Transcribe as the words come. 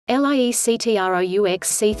LIECTROUX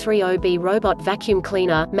C30B Robot Vacuum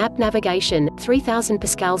Cleaner, Map Navigation, 3000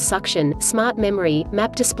 Pascals Suction, Smart Memory,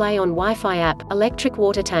 Map Display on Wi-Fi App, Electric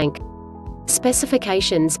Water Tank.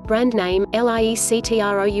 Specifications, Brand Name,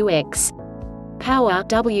 LIECTROUX. Power,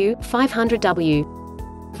 W,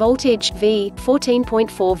 500W. Voltage, V,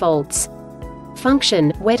 14.4 volts.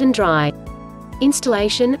 Function, wet and dry.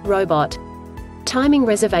 Installation, robot. Timing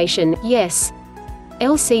reservation, yes.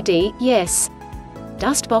 LCD, yes.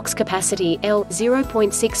 Dust box capacity, L,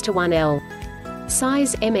 0.6 to 1 L.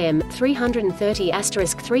 Size, mm,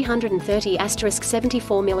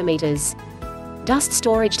 330*330*74 mm. Dust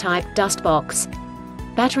storage type, dust box.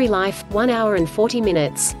 Battery life, 1 hour and 40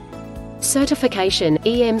 minutes. Certification,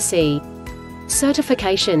 EMC.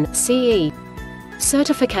 Certification, CE.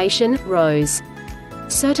 Certification, RoHS.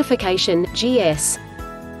 Certification, GS.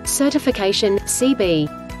 Certification, CB.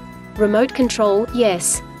 Remote control,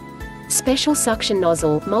 yes. Special suction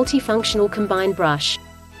nozzle, multifunctional combined brush.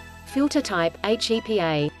 Filter type,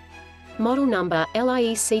 HEPA. Model number,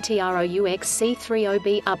 LIECTROUX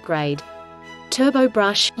C30B upgrade. Turbo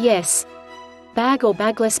brush, yes. Bag or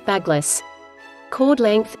bagless, bagless. Cord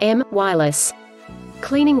length, M, wireless.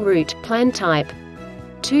 Cleaning route, plan type.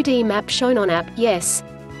 2D map shown on app, yes.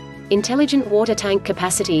 Intelligent water tank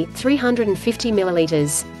capacity, 350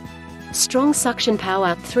 milliliters. Strong suction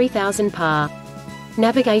power, 3000 par.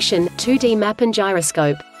 Navigation, 2D map and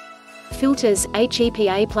gyroscope. Filters,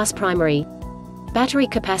 HEPA plus primary. Battery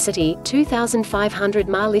capacity, 2500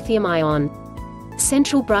 mAh lithium-ion.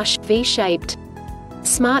 Central brush, V-shaped.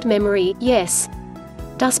 Smart memory, yes.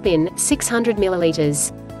 Dustbin, 600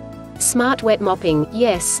 milliliters. Smart wet mopping,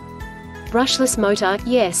 yes. Brushless motor,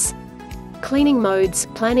 yes. Cleaning modes,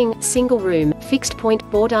 planning, single room, fixed point,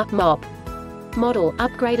 border, mop. Model,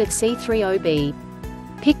 upgraded C30B.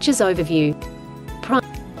 Pictures overview.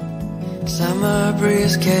 Summer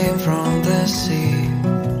breeze came from the sea.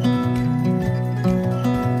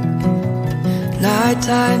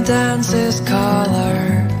 Nighttime dances,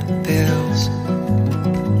 colored bills.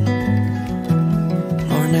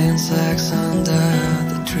 Morning sex under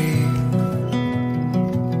the tree.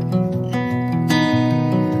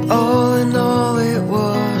 All in all, it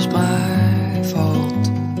was my fault.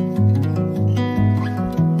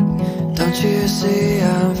 Don't you see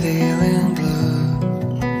I'm feeling blue?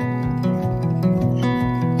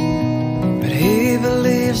 He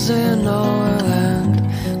believes in oil and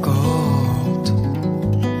gold,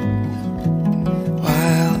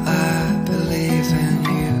 while I believe in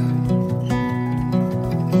you.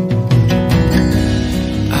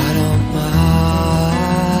 I don't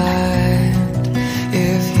mind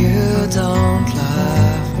if you don't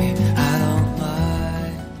love me. I don't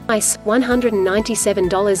mind. Price,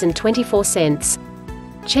 $197.24.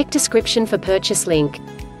 Check description for purchase link.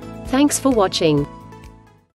 Thanks for watching.